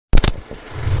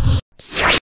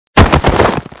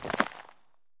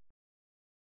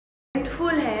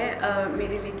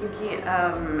मेरे लिए क्योंकि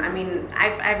I mean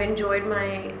I've enjoyed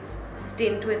my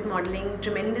stint with modeling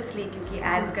tremendously क्योंकि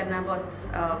ads करना बहुत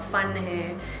fun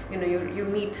है. You know, you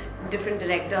meet different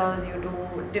directors, you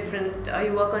do different,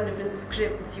 you work on different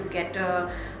scripts, you get to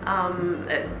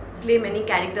play many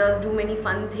characters, do many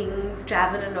fun things,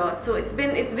 travel a lot. So it's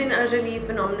been a really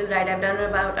phenomenal ride. I've done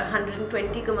about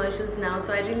 120 commercials now,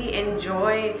 so I really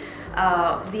enjoy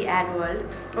the ad world.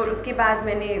 और उसके बाद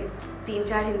मैंने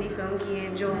 3-4 Hindi film किए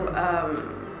जो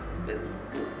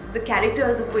the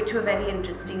characters of which were very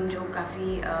interesting, जो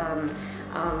काफ़ी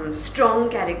strong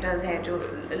characters है, जो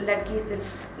लड़की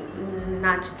सिर्फ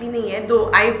नाचती नहीं है, though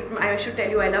I should tell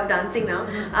you I love dancing now,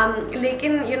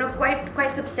 लेकिन you know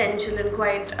quite substantial and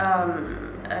quite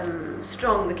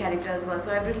strong the characters were,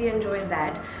 so I've really enjoyed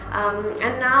that.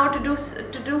 And now to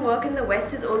do work in the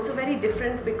West is also very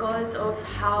different because of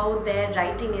how their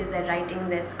writing is. Their writing,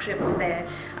 their scripts, their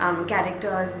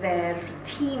characters, their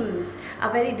themes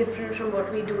are very different from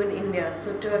what we do in India.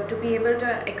 So to be able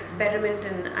to experiment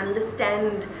and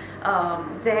understand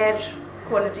their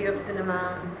quality of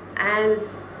cinema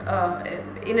as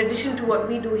in addition to what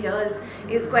we do here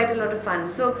is quite a lot of fun.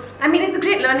 So I mean, it's a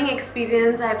great learning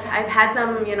experience. I've had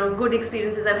some good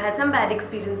experiences, I've had some bad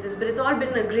experiences, but it's all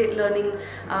been a great learning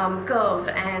curve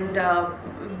and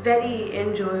very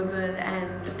enjoyable,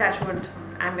 and touch wood,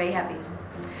 I'm very happy.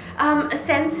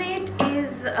 Sense8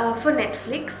 is for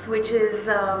Netflix, which is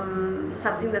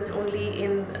something that's only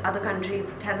in other countries.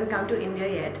 It hasn't come to India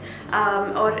yet.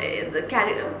 Or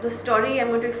the story, I'm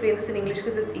going to explain this in English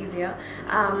because it's easier,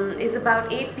 is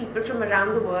about 8 people from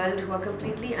around the world who are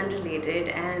completely unrelated,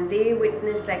 and they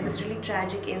witness like this really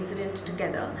tragic incident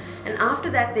together, and after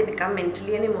that they become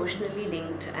mentally and emotionally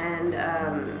linked, and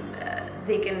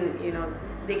they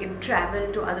can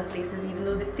travel to other places even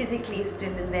though they're physically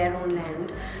still in their own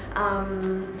land.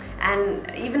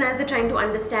 And even as they're trying to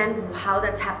understand how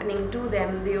that's happening to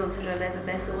them, they also realize that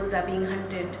their souls are being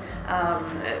hunted,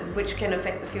 which can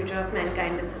affect the future of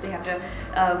mankind, and so they have to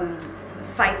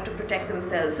fight to protect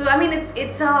themselves. So I mean,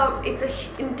 it's a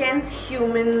intense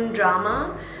human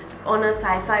drama on a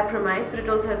sci-fi premise, but it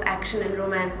also has action and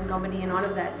romance and comedy and all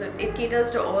of that. So it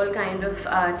caters to all kind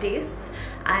of tastes.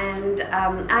 And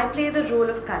I play the role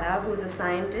of Kara, who's a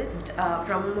scientist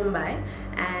from Mumbai,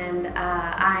 and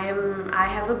I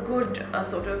have a good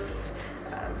sort of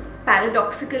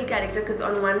paradoxical character, because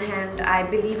on one hand I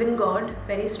believe in God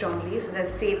very strongly, so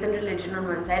there's faith and religion on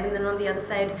one side, and then on the other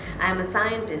side I am a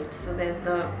scientist, so there's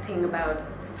the thing about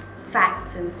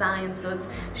facts and science. So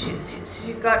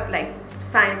she's got like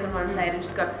science on one side and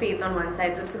she's got faith on one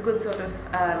side, so it's a good sort of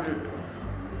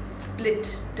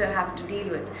split to have to deal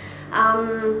with.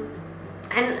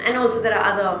 And also there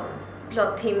are other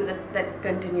plot themes that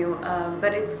continue,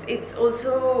 but it's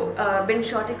also been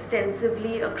shot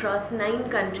extensively across 9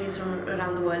 countries from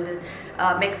around the world.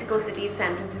 Mexico City,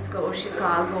 San Francisco,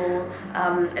 Chicago,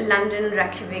 London,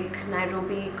 Reykjavik,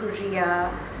 Nairobi, Korea,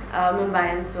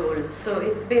 Mumbai and Seoul. So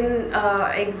it's been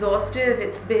exhaustive.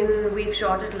 We've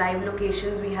shot at live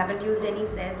locations, we haven't used any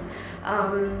sets,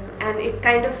 and it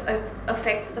kind of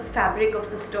affects the fabric of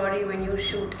the story when you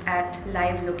shoot at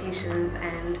live locations.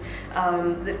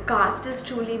 And the cast is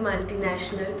truly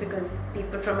multinational because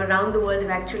people from around the world have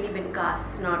actually been cast.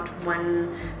 It's not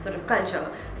one sort of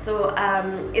culture. So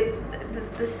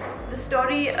the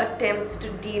story attempts to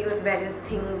deal with various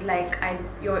things like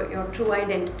your true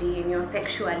identity and your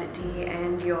sexuality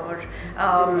and your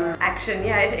action.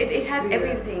 Yeah, it has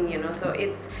everything, so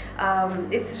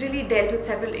it's really dealt with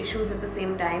several issues at the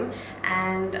same time.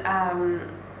 And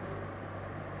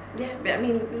yeah, I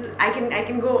mean, I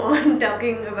can go on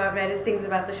talking about various things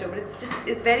about the show, but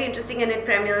it's very interesting, and it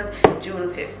premieres June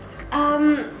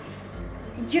 5th.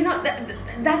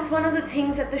 That's one of the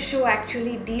things that the show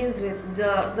actually deals with,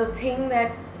 the thing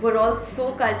that we're all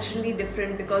so culturally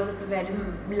different because of the various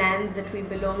lands that we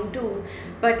belong to.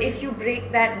 But if you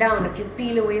break that down, if you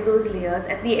peel away those layers,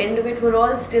 at the end of it, we're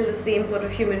all still the same sort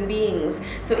of human beings.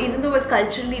 So even though we're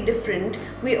culturally different,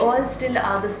 we all still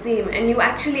are the same. And you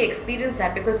actually experience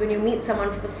that because when you meet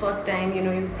someone for the first time,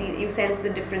 you sense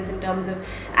the difference in terms of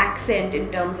accent,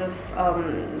 in terms of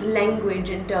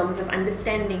language, in terms of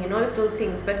understanding, and all of those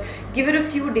things. But give it a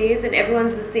few days and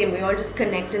everyone's the same. We all just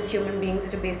connect as human beings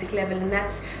at a basic level, and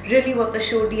that's really what the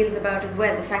show deals about as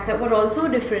well, the fact that we're all so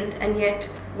different and yet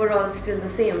we're all still the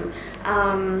same.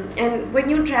 And when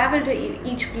you travel to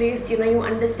each place, you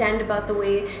understand about the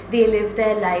way they live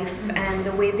their life and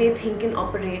the way they think and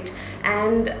operate,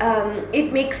 and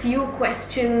it makes you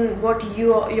question what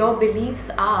your beliefs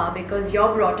are, because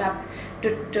you're brought up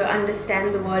to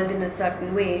understand the world in a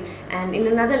certain way, and in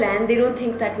another land they don't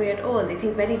think that way at all. They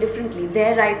think very differently.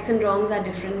 Their rights and wrongs are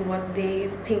different. What they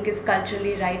think is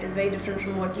culturally right is very different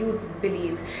from what you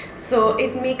believe. So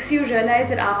it makes you realize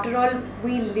that after all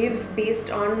we live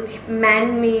based on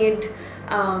man-made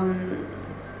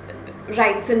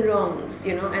rights and wrongs,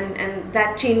 you know, and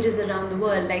that changes around the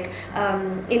world. Like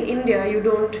in India you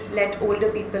don't let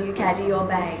older people carry your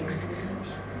bags.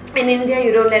 In India,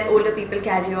 you don't let older people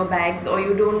carry your bags, or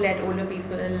you don't let older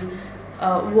people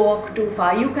walk too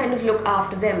far. You kind of look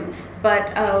after them.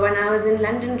 But when I was in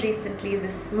London recently,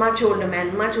 this much older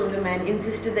man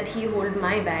insisted that he hold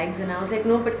my bags, and I was like,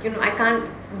 no, but you know, I can't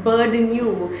burden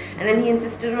you. And then he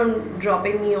insisted on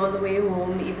dropping me all the way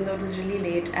home, even though it was really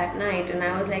late at night. And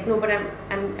I was like, no, but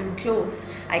I'm close.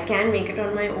 I can make it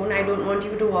on my own. I don't want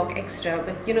you to walk extra.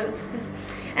 But you know, it's this.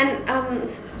 And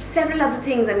several other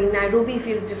things. I mean, Nairobi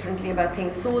feels differently about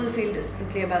things. Seoul feels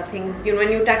differently about things. You know, when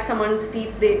you touch someone's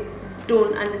feet, they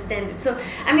don't understand it. So,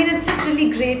 I mean, it's just really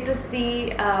great to see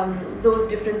those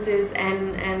differences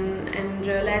and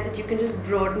realize that you can just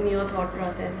broaden your thought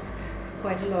process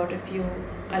quite a lot if you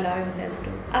allow yourself to.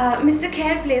 Mr.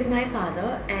 Kher plays my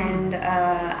father, and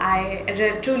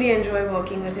I truly enjoy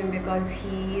working with him because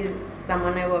he is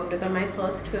someone I worked with on my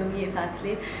first film, Ye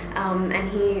Fasle, and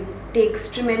he takes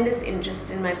tremendous interest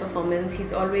in my performance.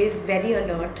 He's always very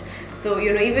alert. So,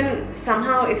 you know, even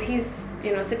somehow if he's,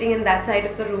 you know, sitting in that side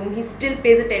of the room, he still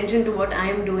pays attention to what I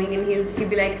am doing, and he'll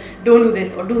be like, don't do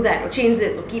this or do that or change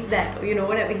this or keep that, or you know,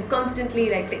 whatever. He's constantly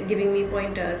like giving me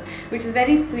pointers, which is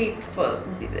very sweet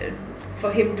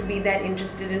for him to be that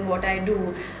interested in what I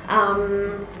do.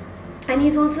 And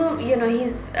he's also, you know,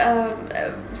 he's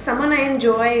someone I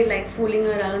enjoy like fooling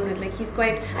around with. Like he's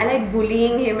quite, I like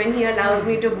bullying him and he allows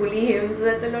me to bully him, so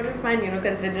that's a lot of fun, you know,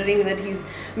 considering that he's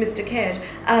Mr. Kher.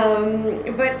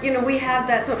 But you know, we have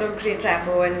that sort of great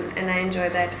rapport, and I enjoy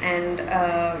that. And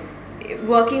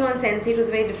working on Sense8 was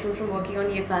very different from working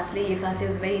on Ye Fasle. Ye Fasle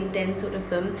was a very intense sort of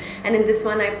film, and in this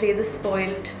one I play the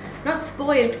not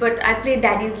spoiled, but I play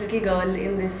daddy's little girl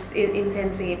in this, in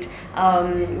Sense8,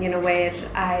 you know, where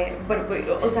but we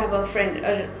also have a friend,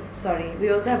 we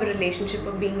also have a relationship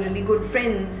of being really good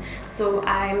friends. So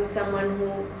I'm someone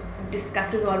who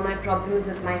discusses all my problems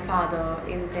with my father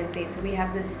in Sense8. So we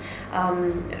have this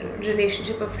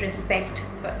relationship of respect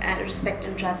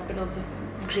and trust, but also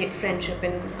great friendship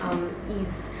and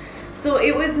ease. So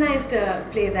it was nice to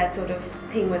play that sort of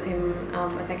thing with him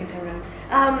a second time around.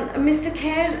 Mr.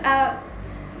 Kher,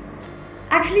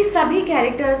 actually सभी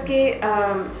characters के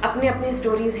अपने अपने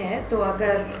stories है. तो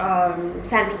अगर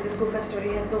San Francisco का story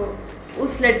है तो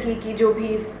उस लड़की की जो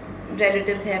भी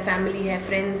रिलेटिव्स है, फैमिली है,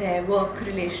 फ्रेंड्स है, वर्क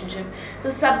रिलेशनशिप,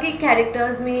 तो सबके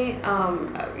कैरेक्टर्स में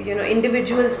you know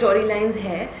individual story lines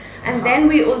है. And then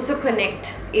we also connect,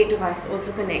 8 of us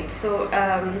also connect. So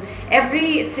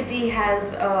every city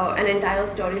has an entire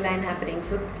storyline happening.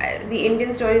 So the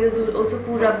Indian story, there's also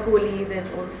Purab Kohli, there's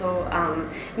also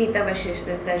Meeta Vashish,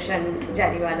 there's Darshan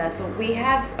Jariwala. So we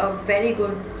have a very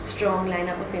good, strong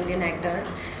lineup of Indian actors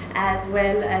as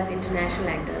well as international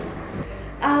actors.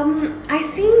 I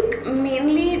think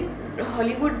mainly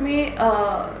Hollywood में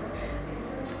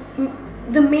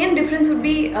the main difference would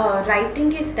be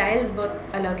writing के styles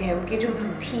बहुत अलग है. उनके जो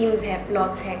themes है,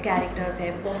 plots है, characters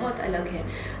है, बहुत अलग है.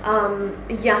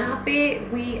 यहाँ पे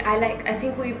I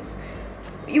think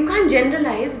you can't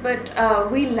generalize, but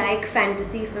we like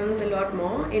fantasy films a lot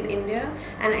more in India,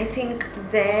 and I think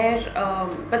there,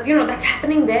 but you know, that's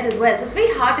happening there as well, so it's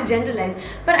very hard to generalize.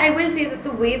 But I will say that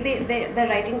the way their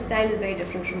writing style is very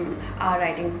different from our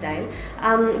writing style,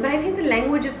 but I think the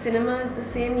language of cinema is the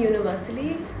same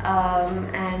universally,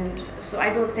 and so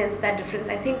I don't sense that difference.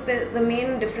 I think the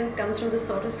main difference comes from the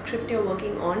sort of script you're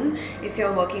working on. If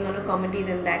you're working on a comedy,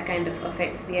 then that kind of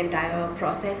affects the entire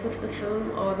process of the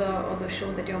film or the show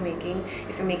that you're making.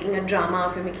 If you're making a drama,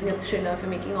 if you're making a thriller, if you're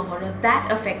making a horror,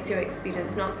 that affects your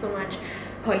experience, not so much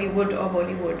Hollywood or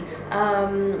Bollywood.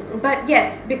 But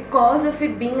yes, because of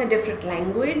it being a different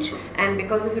language and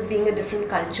because of it being a different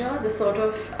culture, the sort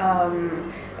of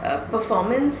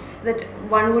performance that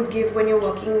one would give when you're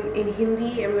working in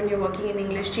Hindi and when you're working in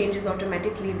English changes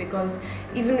automatically, because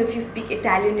even if you speak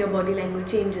Italian, your body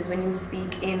language changes. When you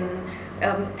speak in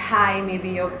Thai, maybe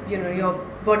your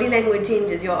body language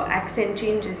changes, your accent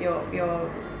changes,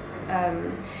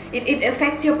 it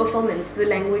affects your performance, the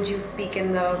language you speak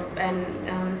and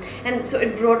so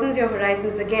it broadens your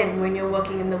horizons again when you're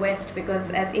working in the West,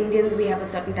 because as Indians we have a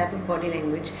certain type of body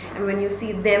language, and when you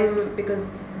see them, because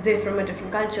they're from a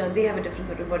different culture, they have a different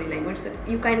sort of body language, so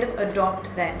you kind of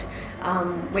adopt that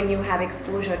when you have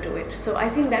exposure to it. So I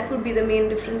think that would be the main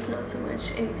difference, not so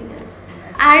much anything else.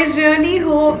 I really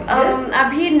hope. Yes.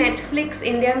 अभी Netflix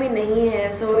India में नहीं है,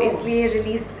 so इसलिए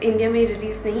release India में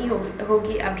release नहीं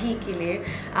होगी अभी के लिए.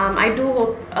 I do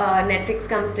hope Netflix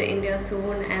comes to India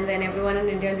soon, and then everyone in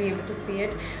India will be able to see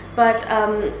it. But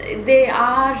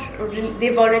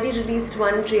they've already released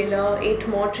one trailer. 8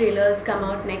 more trailers come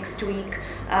out next week,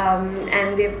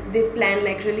 and they've planned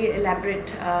like really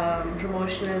elaborate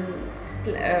promotional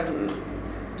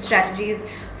strategies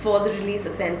for the release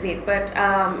of Sense8. But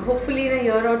hopefully in a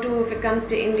year or two, if it comes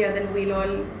to India, then we'll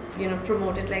all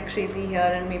promote it like crazy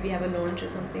here and maybe have a launch or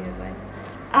something as well.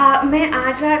 मैं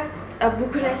आज रात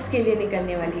Bucharest के लिए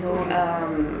निकलने वाली हूँ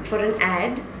for an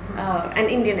ad, an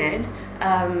Indian ad,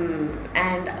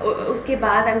 and उसके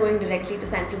बाद I'm going directly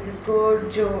to San Francisco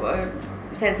जो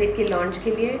Sense8 के launch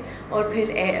के लिए, और फिर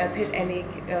LA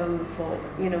for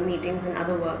meetings and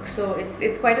other work. So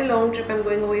it's quite a long trip. I'm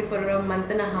going away for a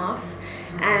month and a half.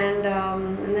 And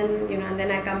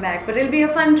then I come back, but it'll be a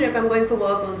fun trip. I'm going for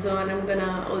work also, and I'm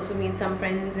gonna also meet some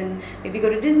friends and maybe go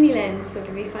to Disneyland, so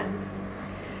it'll be fun.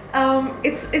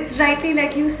 It's rightly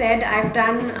like you said. I've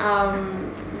done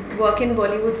work in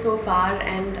Bollywood so far,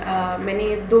 and मैंने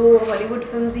 2 Hollywood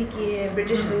films भी किए हैं,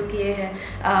 British films किए हैं,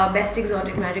 Best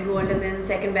Exotic Marigold and then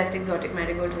Second Best Exotic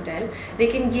Marigold Hotel.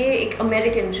 लेकिन ये एक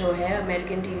American show है,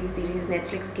 American TV series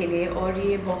Netflix के लिए, और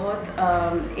ये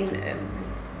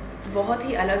बहुत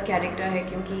ही अलग कैरेक्टर है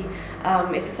क्योंकि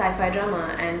it's a sci-fi drama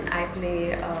and I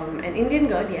play an Indian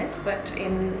girl, yes, but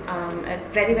in a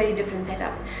very very different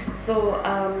setup. So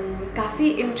काफ़ी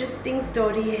interesting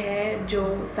story है जो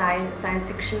science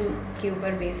fiction के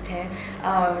ऊपर based है,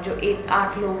 जो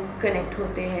 8 लोग connect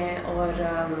होते हैं, और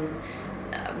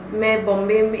मैं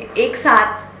बॉम्बे में एक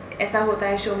साथ ऐसा होता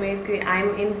है शो में कि I'm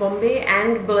in Bombay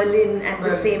and Berlin at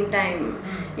the same time,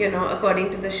 according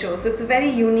to the show. So it's a very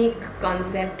unique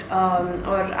concept,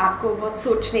 और आपको बहुत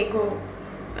सोचने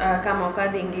का मौका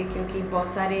देंगे क्योंकि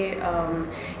बहुत सारे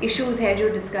issues है जो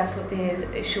discuss होते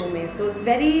हैं शो में. So it's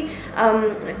very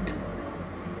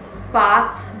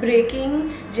path breaking.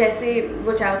 जैसे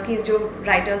Wachowski's जो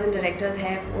writers and directors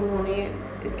हैं, उन्होंने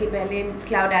इसके पहले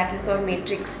क्लाउड एटलस और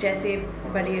मैट्रिक्स जैसे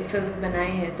बड़े फिल्म्स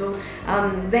बनाए हैं, तो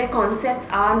their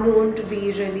concepts are known to be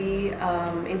really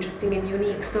interesting and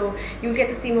unique. So you'll get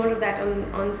to see more of that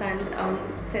on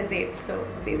Sense8. So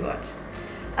please watch.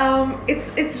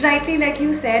 It's rightly like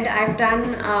you said. I've done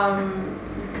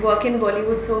work in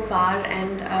Bollywood so far,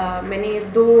 and मैंने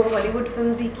 2 Hollywood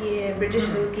films भी किए हैं, British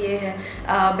films किए हैं,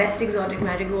 Best Exotic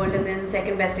Marigold and then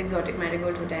Second Best Exotic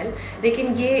Marigold Hotel. लेकिन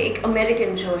ये एक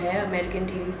American show है, American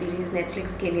TV series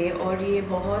Netflix के लिए, और ये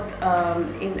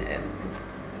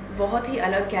बहुत ही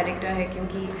अलग कैरेक्टर है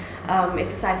क्योंकि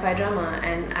it's a sci-fi drama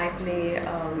and I play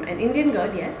an Indian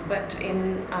girl, yes, but in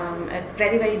a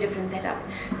very very different setup.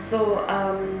 So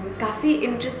काफ़ी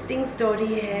interesting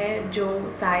story है जो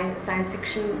science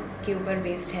fiction के ऊपर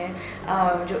based है,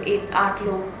 जो 8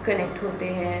 लोग connect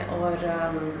होते हैं, और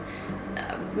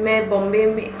मैं बॉम्बे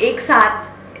में एक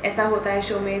साथ ऐसा होता है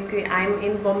शो में कि I'm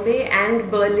in Bombay and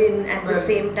Berlin at the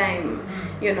same time,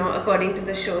 according to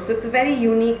the show. So it's a very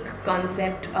unique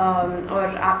concept,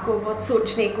 और आपको बहुत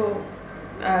सोचने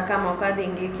का मौका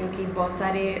देंगे क्योंकि बहुत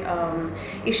सारे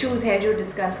issues है जो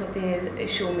discuss होते हैं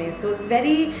शो में. So it's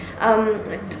very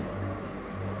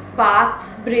path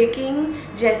breaking.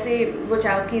 जैसे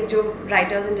Wachowski's जो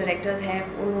writers and directors हैं,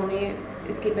 उन्होंने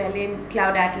इसके पहले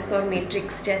क्लाउड एटलस और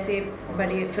मैट्रिक्स जैसे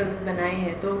बड़े फिल्म्स बनाए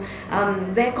हैं, तो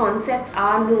their concepts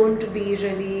are known to be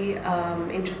really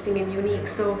interesting and unique.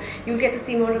 So you'll get to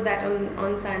see more of that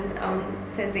on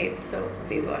Sense8. So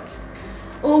please watch.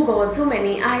 Oh God, so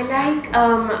many. I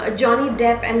like Johnny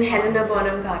Depp and Helena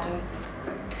Bonham Carter.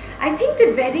 I think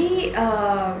they're very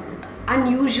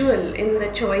unusual in the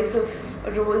choice of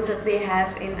roles that they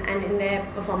have in their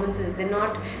performances. They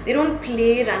don't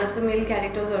play run-of-the-mill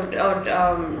characters or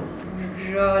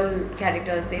real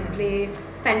characters. They play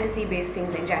fantasy-based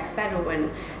things like Jack Sparrow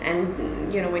and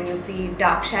when you see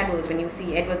Dark Shadows, when you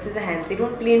see Edward Scissorhands, they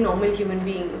don't play normal human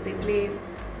beings. They play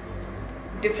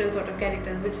different sort of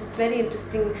characters, which is very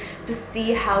interesting to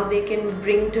see how they can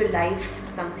bring to life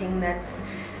something that's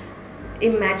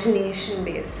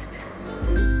imagination-based.